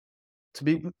To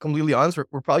be completely honest,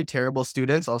 we're probably terrible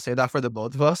students. I'll say that for the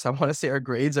both of us. I want to say our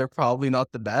grades are probably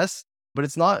not the best, but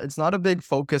it's not a big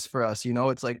focus for us.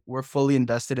 It's like we're fully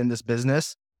invested in this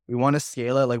business. We want to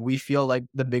scale it. Like we feel like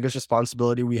the biggest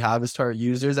responsibility we have is to our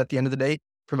users at the end of the day,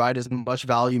 provide as much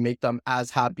value, make them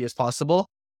as happy as possible.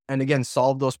 And again,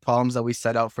 solve those problems that we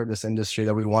set out for this industry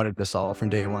that we wanted to solve from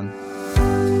day one.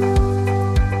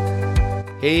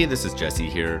 Hey, this is Jesse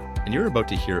here, and you're about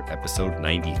to hear episode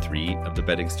 93 of the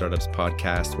Betting Startups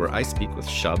podcast, where I speak with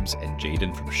Shubs and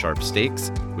Jaiden from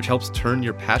SharpStakes, which helps turn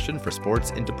your passion for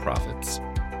sports into profits.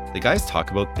 The guys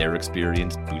talk about their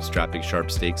experience bootstrapping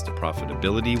SharpStakes to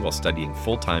profitability while studying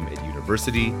full-time at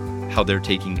university, how they're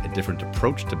taking a different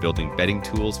approach to building betting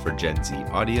tools for Gen Z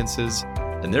audiences,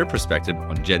 and their perspective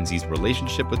on Gen Z's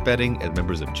relationship with betting as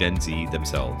members of Gen Z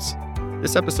themselves.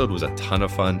 This episode was a ton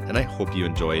of fun, and I hope you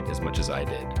enjoyed as much as I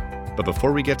did. But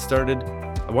before we get started,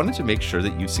 I wanted to make sure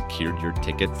that you secured your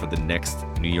ticket for the next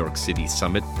New York City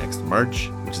Summit next March,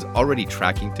 which is already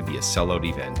tracking to be a sellout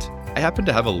event. I happen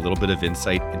to have a little bit of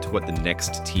insight into what the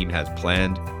next team has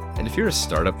planned, and if you're a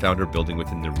startup founder building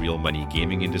within the real money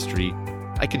gaming industry,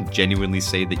 I can genuinely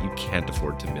say that you can't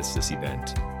afford to miss this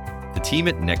event. The team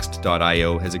at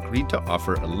Next.io has agreed to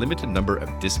offer a limited number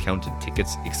of discounted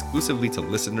tickets exclusively to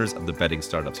listeners of the Betting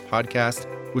Startups podcast,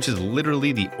 which is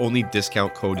literally the only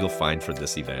discount code you'll find for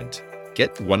this event.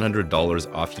 Get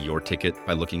 $100 off your ticket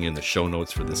by looking in the show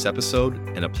notes for this episode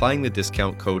and applying the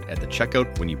discount code at the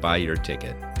checkout when you buy your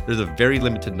ticket. There's a very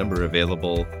limited number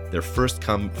available. They're first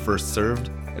come, first served,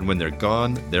 and when they're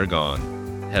gone, they're gone.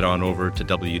 Head on over to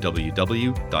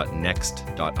www.next.io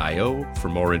for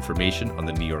more information on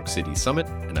the New York City Summit,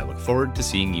 and I look forward to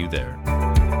seeing you there.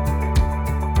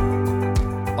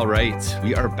 All right,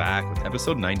 we are back with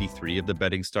episode 93 of the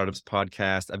Betting Startups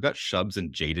podcast. I've got Shubs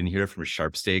and Jaiden here from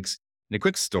SharpStakes. And a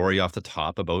quick story off the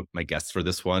top about my guests for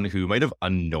this one, who might have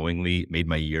unknowingly made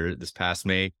my year this past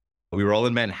May. We were all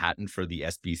in Manhattan for the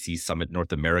SBC Summit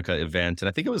North America event. And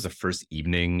I think it was the first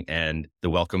evening and the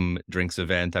welcome drinks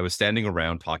event. I was standing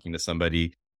around talking to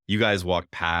somebody. You guys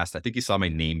walked past. I think you saw my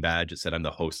name badge. It said I'm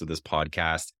the host of this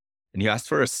podcast. And you asked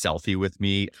for a selfie with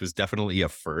me. It was definitely a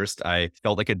first. I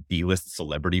felt like a D-list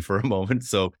celebrity for a moment.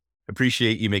 So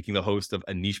appreciate you making the host of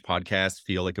a niche podcast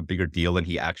feel like a bigger deal than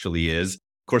he actually is.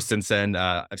 Of course, since then,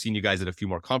 I've seen you guys at a few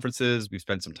more conferences. We've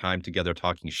spent some time together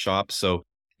talking shop. So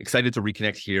excited to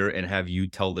reconnect here and have you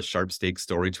tell the SharpStakes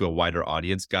story to a wider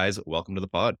audience. Guys, welcome to the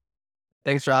pod.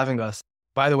 Thanks for having us.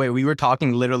 By the way, we were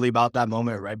talking literally about that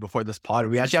moment right before this pod.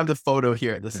 We actually have the photo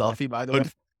here, the selfie, by the way.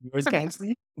 Yours can't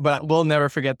see, but we'll never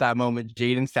forget that moment.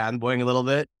 Jaiden fanboying a little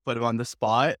bit, put him on the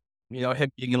spot. Him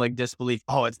being in like disbelief.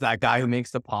 Oh, it's that guy who makes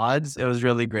the pods. It was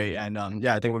really great. And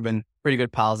I think we've been pretty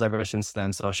good pals ever since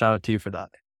then. So shout out to you for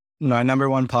that. My number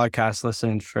one podcast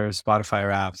listened for Spotify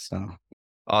Wrapped. So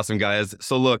awesome, guys.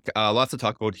 So look, lots to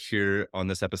talk about here on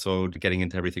this episode, getting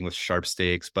into everything with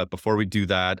SharpStakes. But before we do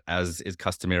that, as is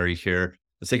customary here,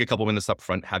 let's take a couple minutes up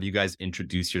front, have you guys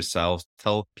introduce yourselves,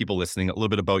 tell people listening a little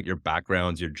bit about your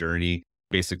backgrounds, your journey,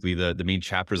 basically the main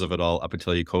chapters of it all up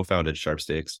until you co-founded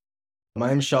SharpStakes. My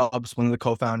name's Shubs, one of the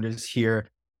co-founders here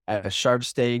at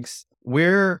SharpStakes.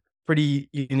 We're pretty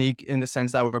unique in the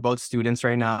sense that we're both students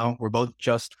right now. We're both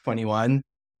just 21.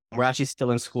 We're actually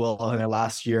still in school in our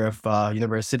last year of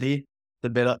university.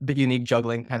 It's a bit unique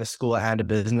juggling kind of school and a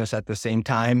business at the same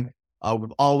time.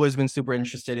 We've always been super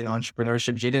interested in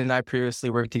entrepreneurship. Jaiden and I previously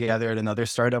worked together at another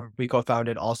startup we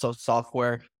co-founded, also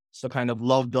software. So kind of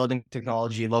love building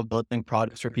technology, love building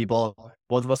products for people.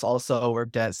 Both of us also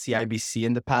worked at CIBC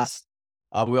in the past.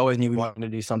 We always knew we wanted to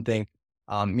do something,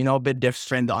 a bit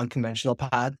different, the unconventional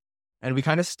path. And we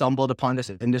kind of stumbled upon this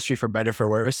industry for better, for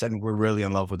worse. And we're really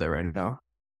in love with it right now.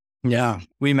 Yeah,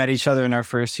 we met each other in our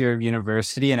first year of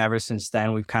university. And ever since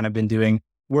then, we've kind of been doing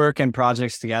work and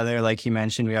projects together. Like he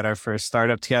mentioned, we had our first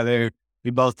startup together.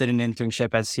 We both did an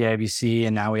internship at CIBC,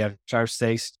 and now we have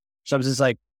SharpStakes. Shubs is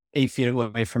like 8 feet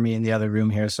away from me in the other room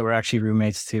here. So we're actually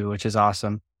roommates too, which is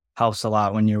awesome. Helps a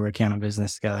lot when you're working on a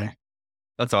business together.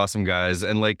 That's awesome, guys.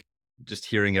 And like just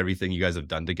hearing everything you guys have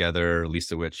done together,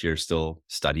 least of which you're still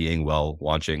studying while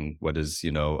launching what is,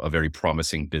 a very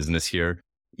promising business here.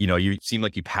 You seem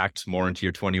like you packed more into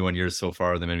your 21 years so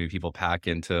far than many people pack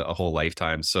into a whole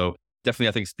lifetime. So definitely,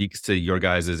 I think, speaks to your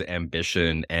guys'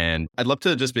 ambition. And I'd love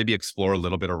to just maybe explore a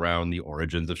little bit around the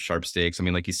origins of SharpStakes. I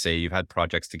mean, like you say, you've had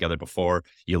projects together before,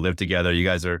 you live together, you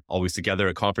guys are always together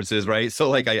at conferences, right?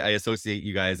 So like I associate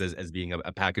you guys as being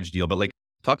a package deal, but like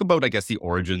talk about, I guess, the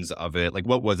origins of it. Like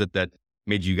what was it that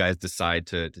made you guys decide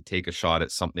to take a shot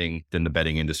at something in the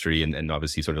betting industry and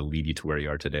obviously sort of lead you to where you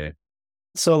are today?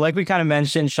 So like we kind of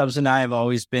mentioned, Shubs and I have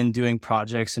always been doing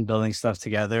projects and building stuff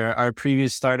together. Our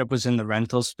previous startup was in the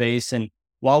rental space. And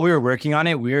while we were working on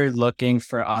it, we were looking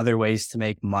for other ways to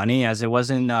make money as it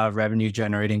wasn't a revenue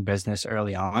generating business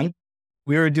early on.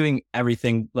 We were doing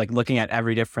everything, like looking at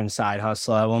every different side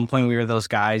hustle. At one point, we were those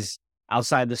guys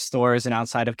outside the stores and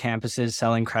outside of campuses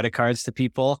selling credit cards to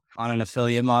people on an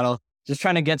affiliate model, just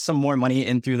trying to get some more money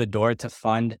in through the door to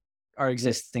fund our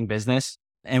existing business.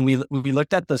 And we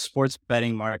looked at the sports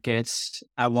betting markets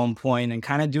at one point and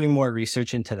kind of doing more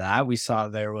research into that. We saw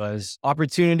there was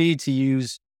opportunity to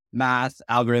use math,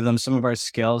 algorithms, some of our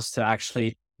skills to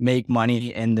actually make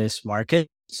money in this market.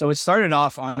 So it started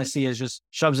off honestly as just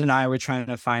Shubs and I were trying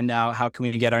to find out how can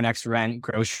we get our next rent,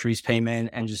 groceries payment,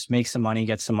 and just make some money,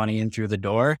 get some money in through the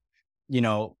door.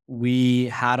 We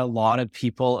had a lot of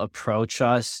people approach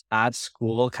us at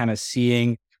school, kind of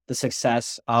seeing the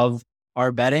success of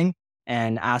our betting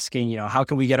and asking, how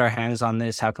can we get our hands on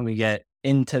this? How can we get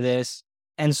into this?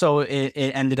 And so it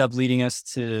ended up leading us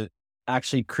to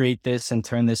actually create this and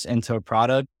turn this into a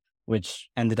product, which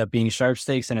ended up being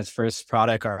SharpStakes and its first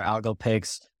product, our Algo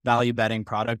Picks value betting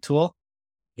product tool.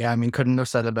 Yeah, I mean, couldn't have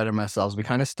said it better myself. We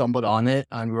kind of stumbled on it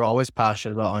and we were always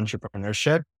passionate about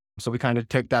entrepreneurship. So we kind of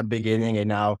took that beginning and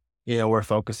now, we're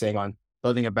focusing on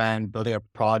building a brand, building a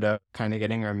product, kind of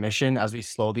getting our mission as we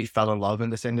slowly fell in love in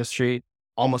this industry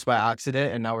almost by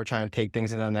accident. And now we're trying to take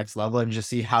things to the next level and just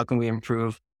see how can we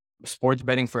improve sports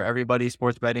betting for everybody,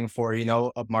 sports betting for,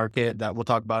 a market that we'll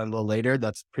talk about a little later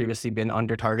that's previously been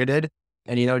under targeted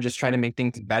and, just trying to make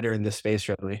things better in this space,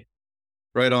 really.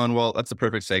 Right on. Well, that's a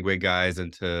perfect segue, guys,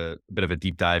 into a bit of a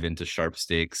deep dive into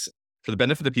SharpStakes. For the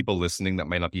benefit of the people listening that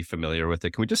might not be familiar with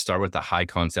it, can we just start with a high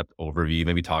concept overview,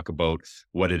 maybe talk about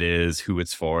what it is, who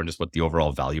it's for, and just what the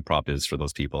overall value prop is for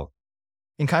those people?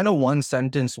 In kind of one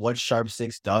sentence, what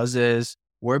SharpStakes does is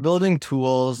we're building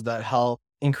tools that help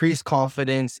increase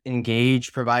confidence,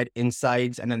 engage, provide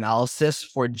insights and analysis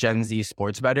for Gen Z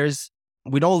sports bettors.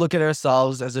 We don't look at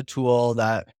ourselves as a tool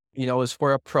that, is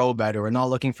for a pro bettor. We're not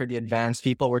looking for the advanced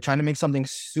people. We're trying to make something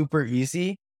super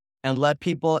easy and let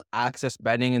people access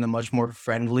betting in a much more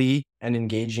friendly and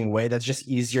engaging way that's just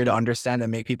easier to understand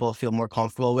and make people feel more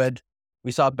comfortable with.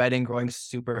 We saw betting growing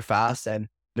super fast and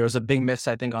there was a big miss,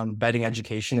 I think, on betting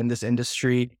education in this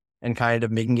industry and kind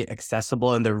of making it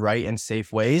accessible in the right and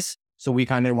safe ways. So we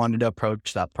kind of wanted to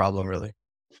approach that problem, really.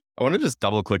 I want to just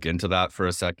double click into that for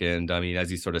a second. I mean,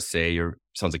 as you sort of say,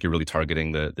 sounds like you're really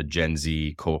targeting the Gen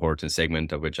Z cohort and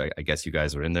segment, of which I guess you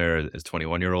guys are in there as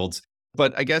 21-year-olds.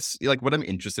 But I guess like what I'm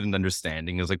interested in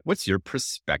understanding is like, what's your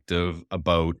perspective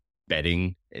about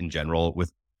betting in general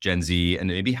with Gen Z and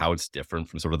maybe how it's different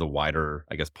from sort of the wider,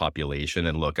 I guess, population?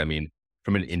 And look, I mean,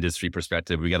 from an industry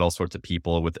perspective, we get all sorts of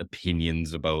people with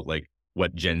opinions about like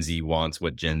what Gen Z wants,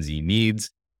 what Gen Z needs.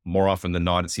 More often than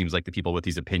not, it seems like the people with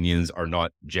these opinions are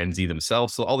not Gen Z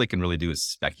themselves. So all they can really do is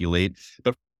speculate.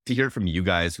 But to hear from you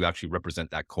guys who actually represent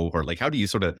that cohort, like how do you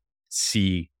sort of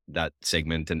see that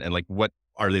segment and like what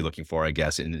are they looking for, I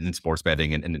guess, in sports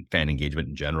betting and fan engagement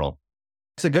in general?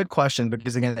 It's a good question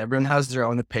because, again, everyone has their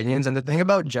own opinions. And the thing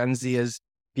about Gen Z is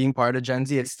being part of Gen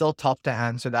Z, it's still tough to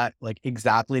answer that like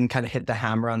exactly and kind of hit the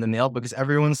hammer on the nail because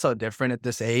everyone's so different at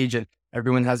this age and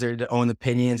everyone has their own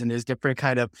opinions and there's different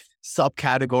kind of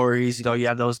subcategories. You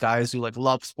have those guys who like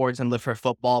love sports and live for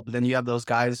football, but then you have those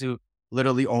guys who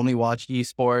literally only watch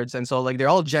esports. And so like they're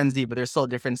all Gen Z, but they're still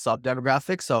different sub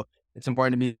demographics. So it's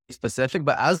important to be specific,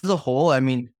 but as a whole, I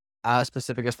mean, as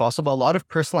specific as possible, a lot of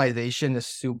personalization is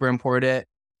super important.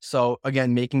 So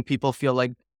again, making people feel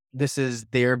like this is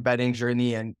their betting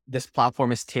journey and this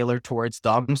platform is tailored towards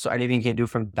them. So anything you can do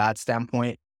from that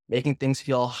standpoint, making things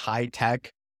feel high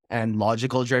tech and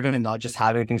logical driven and not just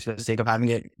having things for the sake of having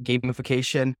it,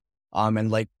 gamification, and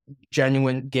like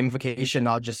genuine gamification,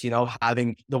 not just,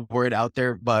 having the word out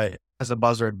there, but as a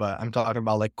buzzword, but I'm talking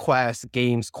about like quests,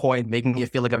 games, coin, making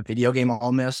it feel like a video game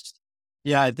almost.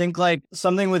 Yeah, I think like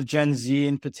something with Gen Z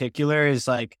in particular is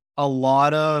like a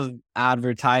lot of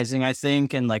advertising, I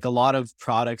think, and like a lot of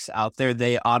products out there,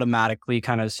 they automatically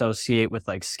kind of associate with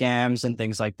like scams and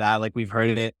things like that. Like we've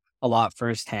heard it a lot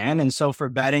firsthand. And so for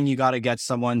betting, you got to get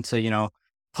someone to,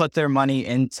 put their money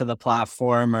into the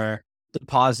platform or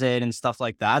deposit and stuff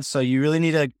like that. So you really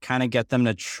need to kind of get them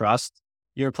to trust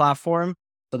your platform.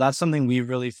 So that's something we've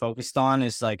really focused on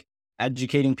is like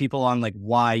educating people on like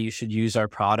why you should use our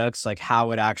products, like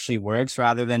how it actually works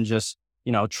rather than just,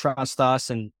 trust us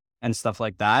and stuff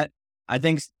like that. I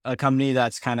think a company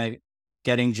that's kind of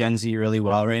getting Gen Z really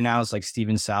well right now is like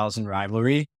Steven Salz and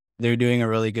Rivalry. They're doing a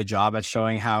really good job at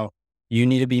showing how you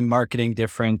need to be marketing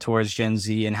different towards Gen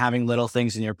Z and having little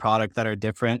things in your product that are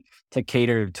different to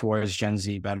cater towards Gen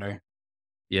Z better.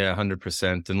 Yeah,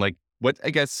 100%. And like, what I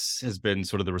guess has been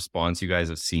sort of the response you guys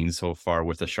have seen so far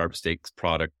with the SharpStakes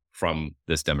product from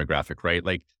this demographic, right?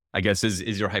 Like, I guess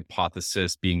is your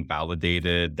hypothesis being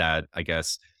validated that I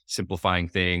guess simplifying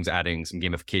things, adding some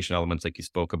gamification elements like you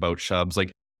spoke about, Shubs,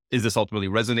 like, is this ultimately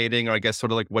resonating? Or I guess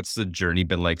sort of like what's the journey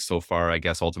been like so far? I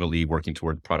guess ultimately working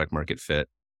toward product market fit.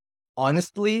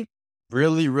 Honestly,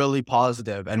 really, really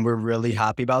positive, and we're really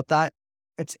happy about that.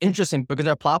 It's interesting because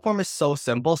our platform is so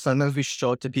simple. Sometimes we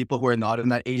show it to people who are not in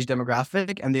that age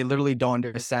demographic and they literally don't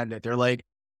understand it. They're like,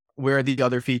 where are the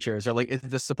other features? Or like, is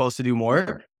this supposed to do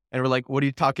more? And we're like, what are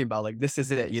you talking about? Like, this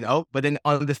is it, you know? But then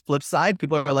on the flip side,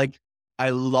 people are like, I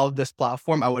love this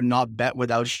platform. I would not bet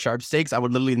without SharpStakes. I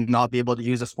would literally not be able to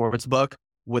use a sports book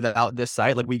without this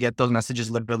site. Like, we get those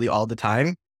messages literally all the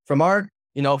time from our,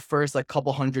 first like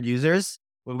couple hundred users.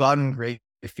 We've gotten great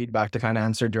feedback to kind of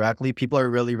answer directly. People are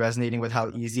really resonating with how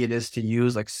easy it is to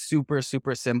use, like super,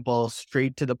 super simple,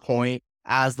 straight to the point,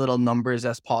 as little numbers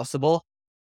as possible.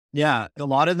 Yeah. A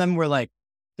lot of them were like,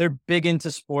 they're big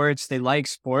into sports. They like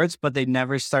sports, but they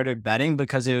never started betting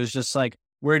because it was just like,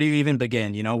 where do you even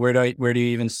begin? Where do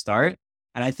you even start?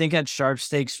 And I think at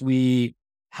SharpStakes, we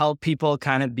help people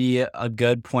kind of be a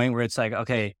good point where it's like,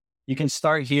 okay, you can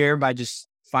start here by just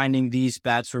finding these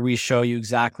bets where we show you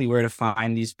exactly where to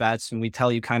find these bets. And we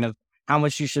tell you kind of how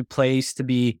much you should place to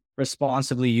be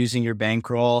responsibly using your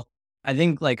bankroll. I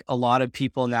think like a lot of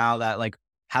people now that like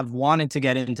have wanted to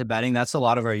get into betting, that's a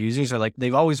lot of our users are like,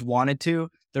 they've always wanted to,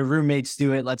 their roommates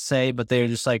do it, let's say, but they're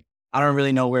just like, I don't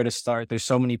really know where to start. There's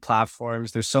so many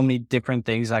platforms. There's so many different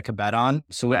things I could bet on.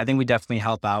 So I think we definitely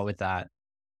help out with that.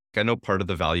 I know part of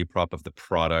the value prop of the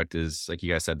product is, like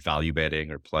you guys said, value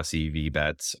betting or plus EV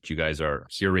bets that you guys are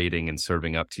curating and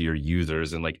serving up to your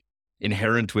users. And like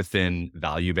inherent within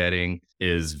value betting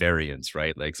is variance,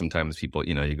 right? Like sometimes people,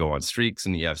 you go on streaks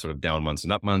and you have sort of down months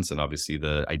and up months. And obviously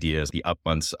the idea is the up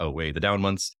months outweigh the down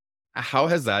months. How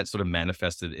has that sort of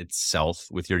manifested itself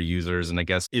with your users? And I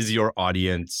guess, is your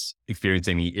audience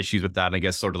experiencing any issues with that? And I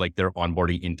guess sort of like their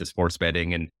onboarding into sports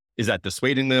betting, and is that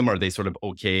dissuading them? Are they sort of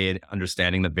okay and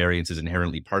understanding that variance is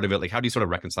inherently part of it? Like, how do you sort of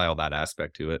reconcile that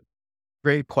aspect to it?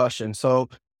 Great question. So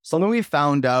something we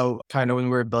found out kind of when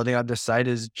we were building out the site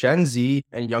is Gen Z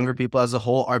and younger people as a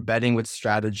whole are betting with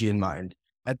strategy in mind.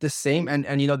 At the same, and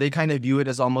they kind of view it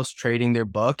as almost trading their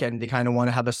book and they kind of want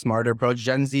to have a smarter approach.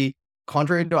 Gen Z,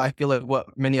 contrary to I feel like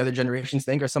what many other generations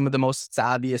think, are some of the most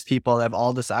savviest people that have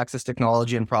all this access to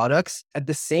technology and products. At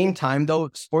the same time though,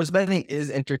 sports betting is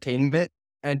entertainment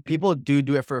and people do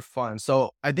it for fun.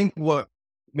 So I think what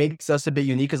makes us a bit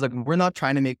unique is like, we're not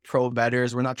trying to make pro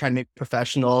bettors. We're not trying to make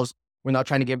professionals. We're not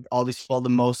trying to give all these people the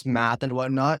most math and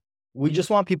whatnot. We just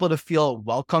want people to feel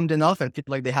welcomed enough and feel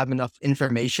like they have enough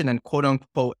information and quote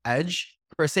unquote edge,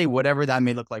 per se, whatever that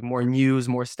may look like, more news,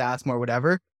 more stats, more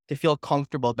whatever, to feel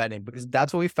comfortable betting, because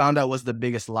that's what we found out was the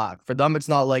biggest lack. For them, it's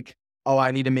not like, oh,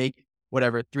 I need to make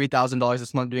whatever, $3,000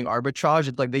 this month doing arbitrage.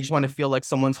 It's like they just want to feel like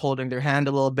someone's holding their hand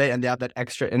a little bit and they have that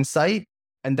extra insight.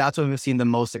 And that's when we've seen the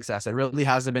most success. It really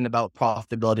hasn't been about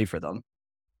profitability for them.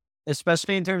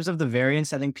 Especially in terms of the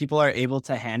variance, I think people are able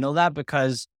to handle that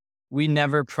because we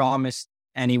never promised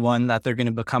anyone that they're going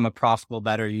to become a profitable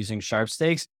bettor using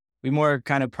SharpStakes. We more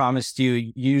kind of promised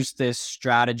you use this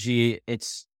strategy.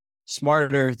 It's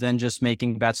smarter than just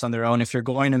making bets on their own. If you're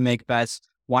going to make bets,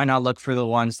 why not look for the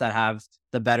ones that have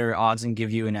the better odds and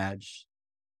give you an edge?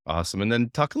 Awesome. And then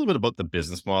talk a little bit about the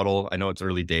business model. I know it's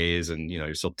early days and,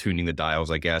 you're still tuning the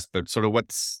dials, I guess, but sort of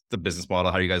what's the business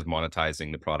model? How are you guys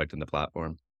monetizing the product and the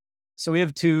platform? So we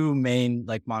have two main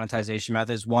like monetization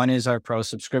methods. One is our pro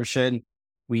subscription.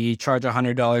 We charge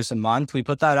 $100 a month. We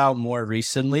put that out more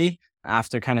recently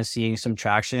after kind of seeing some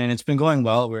traction, and it's been going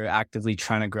well. We're actively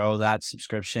trying to grow that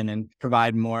subscription and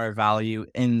provide more value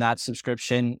in that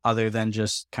subscription other than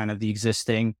just kind of the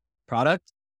existing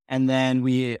product. And then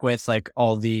we with like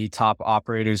all the top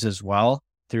operators as well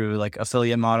through like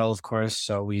affiliate model, of course.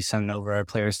 So we send over our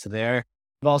players to there.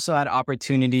 We've also had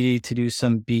opportunity to do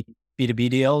some B2B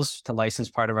deals to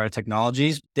license part of our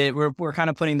technologies. We're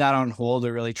kind of putting that on hold.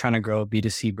 We're really trying to grow a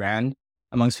B2C brand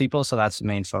amongst people. So that's the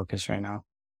main focus right now.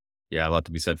 Yeah, a lot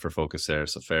to be said for focus there.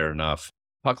 So fair enough.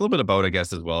 Talk a little bit about, I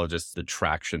guess, as well, just the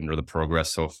traction or the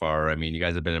progress so far. I mean, you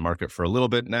guys have been in market for a little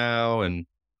bit now. And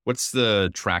what's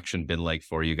the traction been like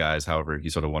for you guys? However, you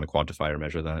sort of want to quantify or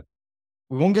measure that.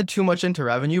 We won't get too much into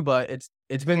revenue, but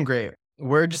it's been great.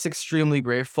 We're just extremely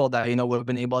grateful that, we've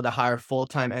been able to hire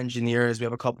full-time engineers. We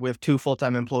have 2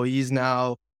 full-time employees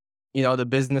now. The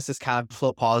business is cash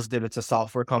flow positive. It's a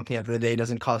software company. At the end of the day, it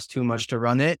doesn't cost too much to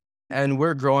run it. And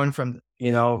we're growing from,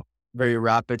 very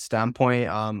rapid standpoint.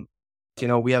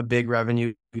 We have big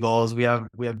revenue goals. We have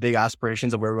big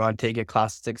aspirations of where we want to take it,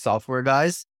 classic software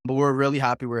guys, but we're really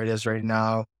happy where it is right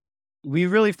now. We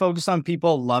really focus on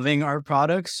people loving our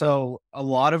products. So a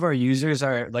lot of our users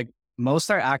are like, most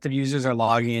our active users are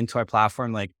logging into our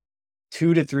platform like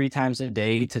 2 to 3 times a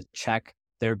day to check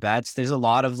their bets. There's a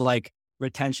lot of like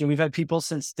retention. We've had people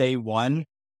since day one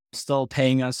still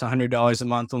paying us $100 a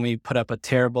month when we put up a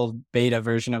terrible beta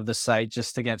version of the site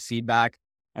just to get feedback.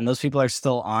 And those people are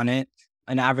still on it.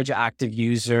 An average active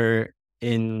user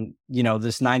in,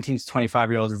 this 19 to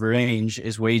 25-year-old range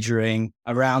is wagering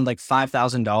around like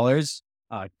 $5,000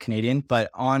 Canadian, but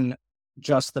on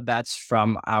just the bets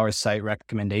from our site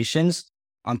recommendations.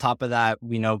 On top of that,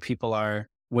 we know people are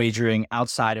wagering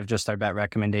outside of just our bet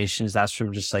recommendations. That's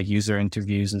from just like user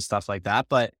interviews and stuff like that.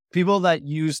 But people that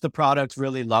use the product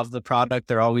really love the product.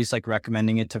 They're always like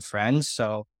recommending it to friends.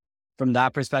 So from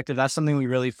that perspective, that's something we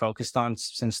really focused on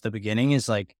since the beginning, is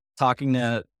like talking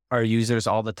to our users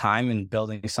all the time and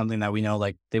building something that we know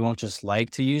like they won't just like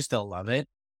to use, they'll love it.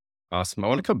 Awesome. I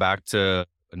want to come back to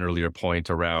an earlier point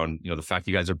around, the fact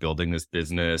you guys are building this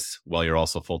business while you're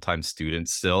also full-time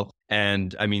students still.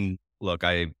 And I mean, look,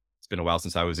 it's been a while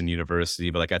since I was in university,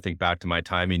 but like I think back to my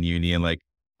time in uni and like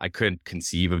I couldn't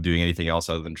conceive of doing anything else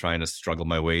other than trying to struggle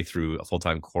my way through a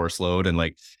full-time course load and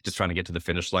like just trying to get to the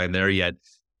finish line there. Yet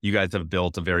you guys have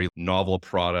built a very novel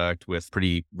product with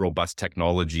pretty robust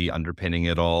technology underpinning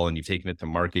it all. And you've taken it to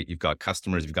market. You've got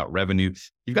customers, you've got revenue,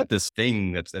 you've got this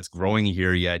thing that's growing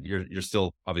here, yet you're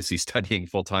still obviously studying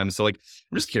full time. So like,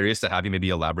 I'm just curious to have you maybe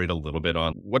elaborate a little bit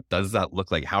on what does that look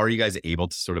like? How are you guys able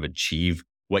to sort of achieve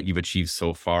what you've achieved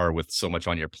so far with so much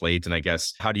on your plate? And I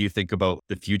guess, how do you think about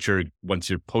the future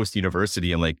once you're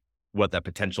post-university and like what that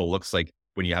potential looks like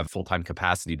when you have full-time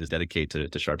capacity to dedicate to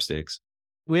SharpStakes?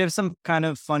 We have some kind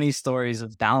of funny stories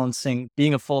of balancing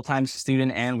being a full-time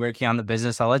student and working on the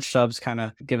business. I'll let Shubs kind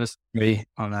of give us me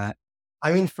on that.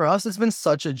 I mean, for us, it's been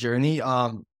such a journey.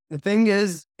 The thing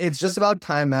is, it's just about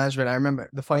time management. I remember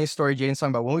the funny story Jaden's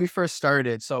talking about when we first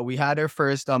started. So we had our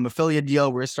first affiliate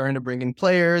deal. We are starting to bring in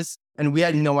players and we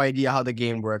had no idea how the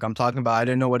game worked. I'm talking about, I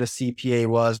didn't know what a CPA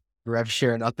was, rev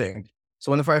share, nothing.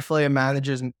 So one of our affiliate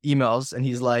managers emails and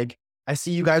he's like, I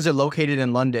see you guys are located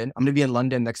in London. I'm going to be in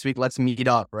London next week. Let's meet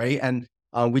up, right? And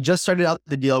we just started out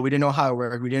the deal. We didn't know how it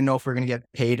worked. We didn't know if we are going to get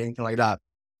paid, anything like that.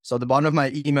 So the bottom of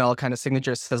my email kind of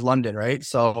signature says London, right?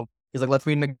 So he's like, let's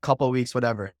meet in a couple of weeks,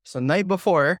 whatever. So night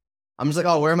before, I'm just like,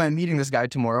 oh, where am I meeting this guy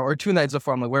tomorrow? Or 2 nights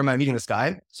before, I'm like, where am I meeting this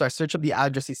guy? So I search up the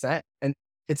address he sent and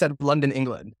it said London,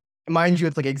 England. Mind you,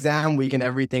 it's like exam week and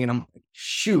everything. And I'm like,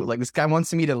 shoot, like this guy wants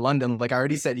to meet in London. Like I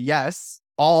already said yes.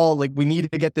 We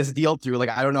need to get this deal through. Like,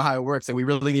 I don't know how it works. Like, we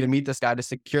really need to meet this guy to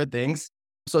secure things.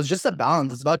 So it's just a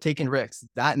balance. It's about taking risks.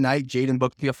 That night, Jaden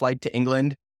booked me a flight to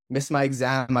England, missed my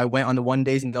exam. I went on the 1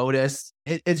 day's notice.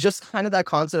 It's just kind of that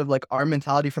concept of like our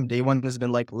mentality from day one has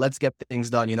been like, let's get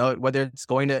things done, whether it's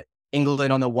going to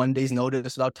England on a 1 day's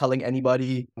notice without telling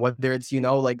anybody, whether it's,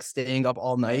 like staying up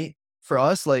all night. For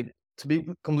us, like, to be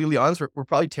completely honest, we're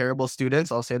probably terrible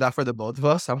students. I'll say that for the both of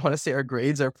us. I want to say our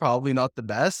grades are probably not the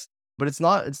best. But it's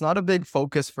not a big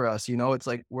focus for us. It's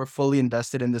like we're fully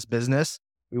invested in this business.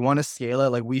 We want to scale it.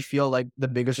 Like we feel like the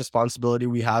biggest responsibility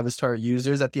we have is to our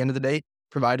users at the end of the day,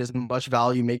 provide as much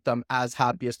value, make them as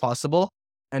happy as possible.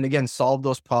 And again, solve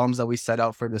those problems that we set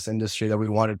out for this industry that we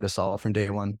wanted to solve from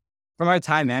day one. From our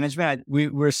time management,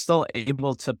 we're still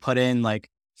able to put in like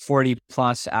 40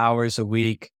 plus hours a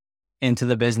week into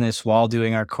the business while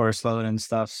doing our course load and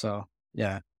stuff. So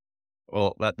yeah.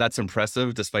 Well, that's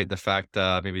impressive, despite the fact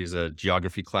maybe there's a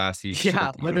geography class he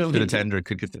literally could attend or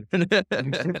could.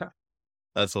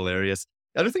 That's hilarious.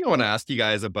 The other thing I want to ask you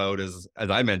guys about is, as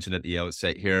I mentioned at the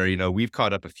outset here, we've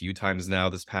caught up a few times now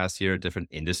this past year at different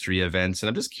industry events. And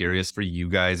I'm just curious for you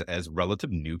guys as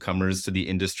relative newcomers to the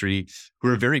industry who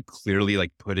are very clearly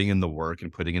like putting in the work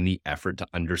and putting in the effort to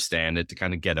understand it, to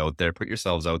kind of get out there, put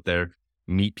yourselves out there,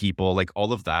 meet people, like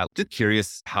all of that. Just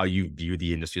curious how you view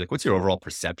the industry. Like what's your overall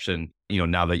perception,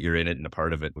 now that you're in it and a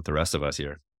part of it with the rest of us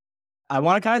here? I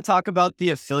want to kind of talk about the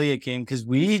affiliate game because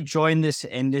we joined this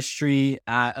industry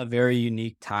at a very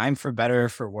unique time, for better or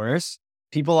for worse.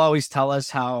 People always tell us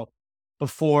how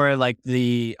before, like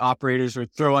the operators were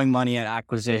throwing money at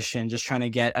acquisition, just trying to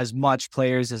get as much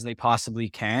players as they possibly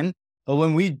can. But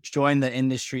when we joined the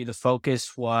industry, the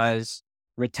focus was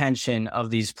retention of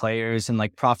these players and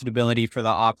like profitability for the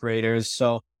operators.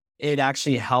 So it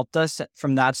actually helped us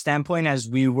from that standpoint, as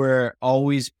we were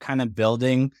always kind of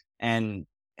building and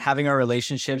having our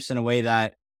relationships in a way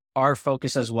that our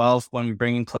focus as well when we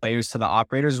bringing players to the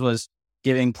operators was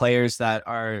giving players that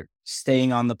are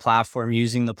staying on the platform,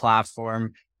 using the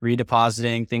platform,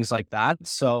 redepositing, things like that.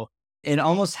 So it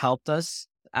almost helped us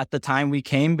at the time we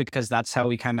came, because that's how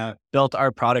we kind of built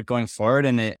our product going forward.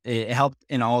 And it helped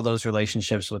in all those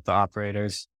relationships with the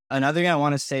operators. Another thing I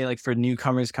want to say, like for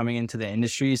newcomers coming into the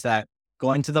industry, is that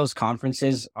going to those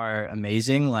conferences are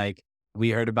amazing. Like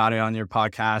we heard about it on your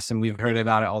podcast and we've heard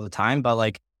about it all the time, but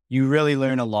like you really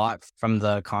learn a lot from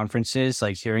the conferences,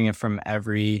 like hearing it from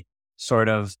every sort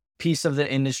of piece of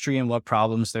the industry and what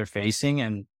problems they're facing.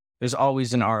 And there's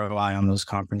always an ROI on those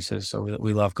conferences. So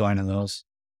we love going to those.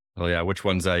 Oh yeah. Which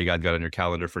ones you got on your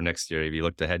calendar for next year? Have you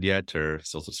looked ahead yet, or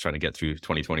still just trying to get through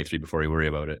 2023 before you worry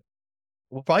about it?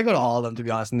 We'll probably go to all of them, to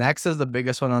be honest. Next is the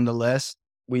biggest one on the list.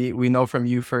 We know from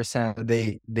you firsthand,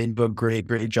 they book great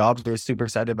jobs. We're super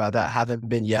excited about that. Haven't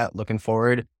been yet. Looking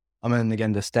forward. And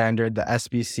again, the standard, the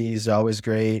SBCs are always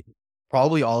great.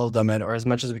 Probably all of them, or as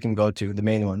much as we can go to, the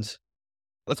main ones.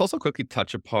 Let's also quickly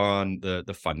touch upon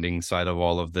the funding side of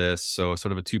all of this. So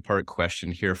sort of a two-part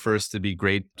question here. First, it'd be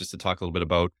great just to talk a little bit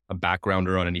about a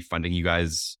backgrounder on any funding you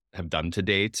guys have done to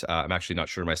date. I'm actually not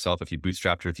sure myself if you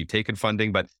bootstrapped or if you've taken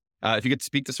funding, but if you could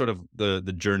speak to sort of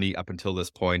the journey up until this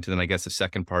point. And then I guess the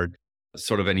second part,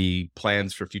 sort of any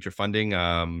plans for future funding,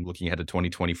 looking ahead to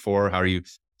 2024. How are you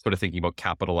sort of thinking about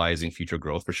capitalizing future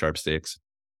growth for SharpStakes?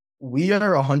 We are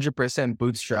 100%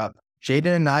 bootstrap.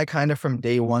 Jaiden and I kind of from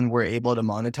day one were able to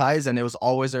monetize, and it was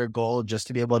always our goal just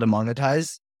to be able to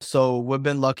monetize. So we've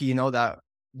been lucky, that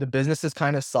the business is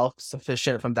kind of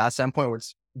self-sufficient from that standpoint, where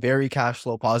it's very cash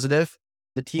flow positive.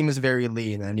 The team is very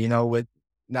lean, and with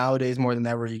nowadays more than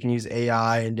ever, you can use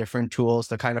AI and different tools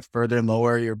to kind of further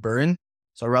lower your burn.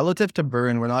 So relative to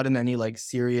burn, we're not in any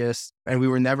serious, and we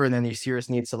were never in any serious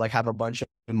needs to have a bunch of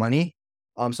money.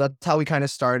 So that's how we kind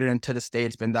of started, and to this day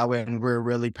it's been that way, and we're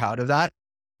really proud of that.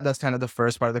 That's kind of the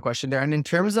first part of the question there. And in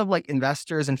terms of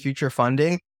investors and future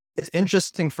funding, it's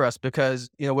interesting for us because,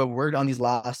 we've worked on these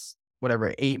last,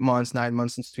 8 months, 9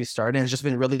 months since we started. And it's just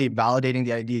been really validating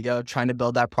the idea of trying to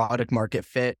build that product market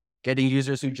fit, getting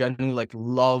users who genuinely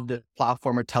love the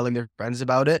platform or telling their friends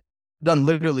about it. Done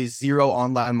literally zero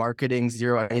online marketing,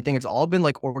 zero anything. It's all been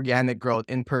organic growth,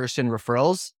 in-person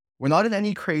referrals. We're not in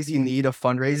any crazy need of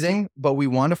fundraising, but we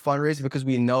want to fundraise because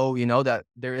we know, that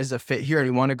there is a fit here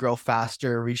and we want to grow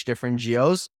faster, reach different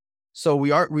geos. So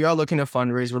we are looking to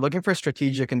fundraise. We're looking for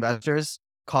strategic investors.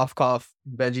 Cough,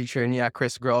 Benji Cherniak,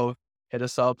 Chris Grove, hit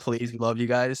us up, please. We love you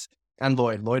guys. And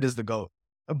Lloyd. Lloyd is the GOAT.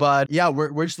 But yeah,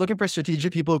 we're just looking for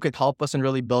strategic people who could help us and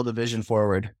really build a vision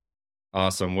forward.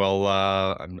 Awesome. Well,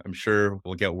 I'm sure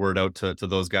we'll get word out to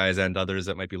those guys and others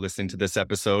that might be listening to this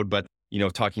episode. But,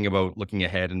 talking about looking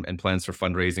ahead and plans for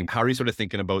fundraising, how are you sort of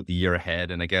thinking about the year ahead?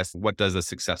 And I guess, what does a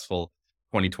successful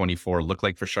 2024 look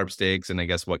like for SharpStakes? And I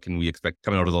guess, what can we expect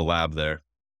coming out of the lab there?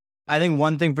 I think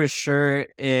one thing for sure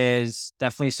is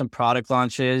definitely some product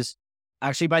launches.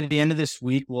 Actually, by the end of this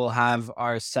week, we'll have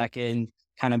our second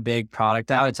kind of big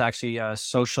product out. It's actually a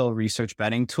social research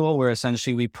betting tool where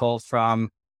essentially we pull from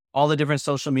all the different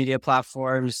social media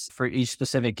platforms for each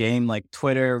specific game, like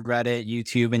Twitter, Reddit,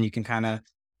 YouTube, and you can kind of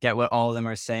get what all of them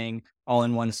are saying all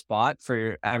in one spot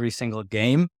for every single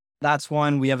game. That's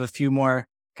one. We have a few more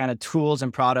kind of tools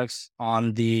and products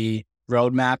on the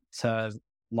roadmap to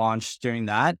launch during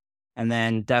that. And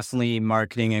then definitely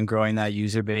marketing and growing that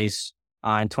user base.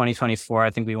 In 2024, I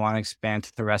think we want to expand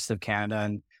to the rest of Canada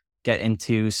and get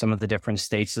into some of the different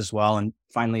states as well. And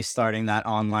finally starting that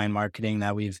online marketing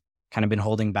that we've kind of been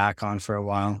holding back on for a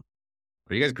while.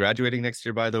 Are you guys graduating next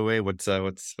year, by the way? What's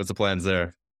the plans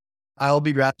there? I'll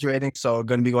be graduating, so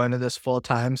going to be going to this full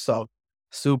time. So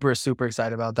super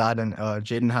excited about that. And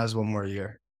Jaiden has one more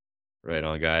year. Right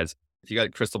on, guys. If you got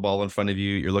a crystal ball in front of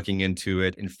you, you're looking into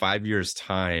it in 5 years'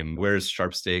 time, where's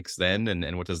SharpStakes then?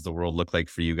 And what does the world look like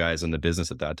for you guys in the business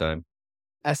at that time?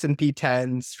 S&P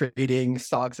 10, trading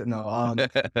stocks.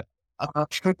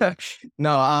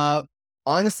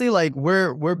 Honestly,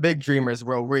 we're big dreamers,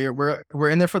 bro. We're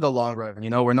in there for the long run.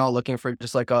 We're not looking for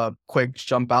just a quick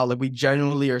jump out. We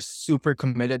genuinely are super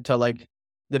committed to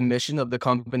the mission of the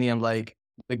company and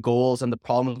the goals and the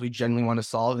problems we genuinely want to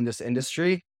solve in this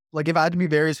industry. If I had to be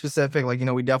very specific, we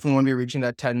definitely want to be reaching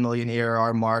that 10 million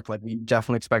ARR mark. We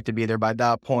definitely expect to be there by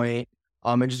that point.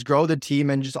 And just grow the team,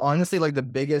 and just honestly, the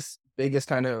biggest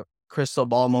kind of crystal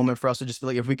ball moment for us to just feel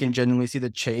if we can genuinely see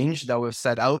the change that we've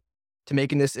set out to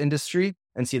make in this industry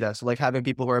and see that. So having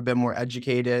people who are a bit more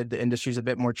educated, the industry's a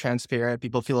bit more transparent,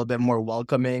 people feel a bit more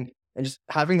welcoming, and just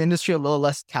having the industry a little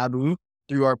less taboo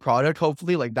through our product,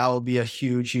 hopefully, that will be a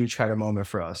huge kind of moment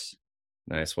for us.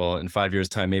 Nice. Well, in 5 years'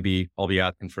 time, maybe I'll be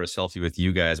asking for a selfie with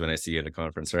you guys when I see you at a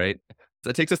conference, right?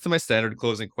 That takes us to my standard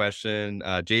closing question.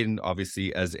 Jaden,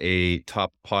 obviously, as a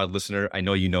top pod listener, I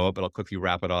know you know it, but I'll quickly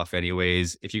wrap it off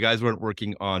anyways. If you guys weren't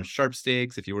working on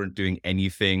SharpStakes, if you weren't doing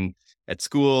anything at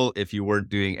school, if you weren't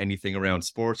doing anything around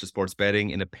sports or sports betting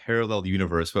in a parallel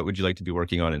universe, what would you like to be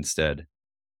working on instead?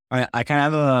 I kind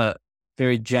of have a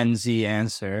very Gen Z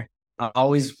answer. I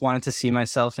always wanted to see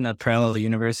myself in a parallel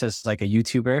universe as like a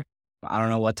YouTuber. I don't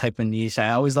know what type of niche. I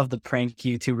always love the prank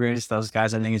YouTubers. Those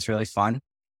guys, I think it's really fun.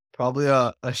 Probably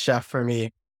a chef for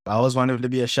me. I always wanted to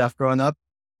be a chef growing up,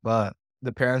 but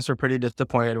the parents were pretty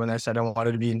disappointed when I said I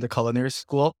wanted to be in the culinary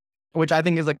school, which I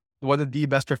think is like one of the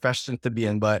best professions to be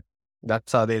in, but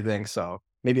that's how they think. So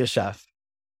maybe a chef.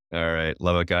 All right.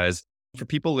 Love it, guys. For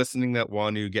people listening that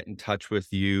want to get in touch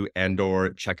with you and or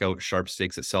check out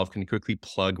SharpStakes itself, can you quickly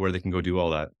plug where they can go do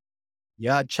all that?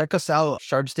 Yeah, check us out,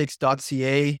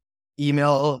 sharpstakes.ca,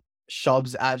 email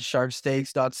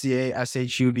shubs@sharpstakes.ca,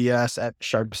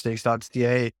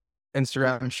 shubs@sharpstakes.ca,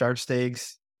 Instagram,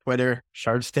 sharpstakes, Twitter,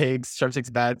 sharpstakes, sharpstakes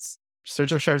bets,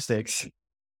 search of sharpstakes.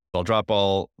 I'll drop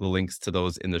all the links to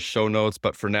those in the show notes.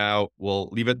 But for now, we'll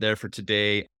leave it there for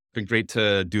today. It's been great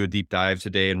to do a deep dive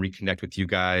today and reconnect with you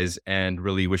guys, and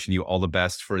really wishing you all the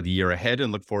best for the year ahead,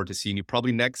 and look forward to seeing you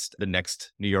probably the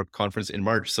next New York conference in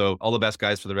March. So all the best,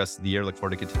 guys, for the rest of the year. Look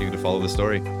forward to continuing to follow the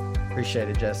story. Appreciate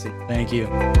it, Jesse. Thank you.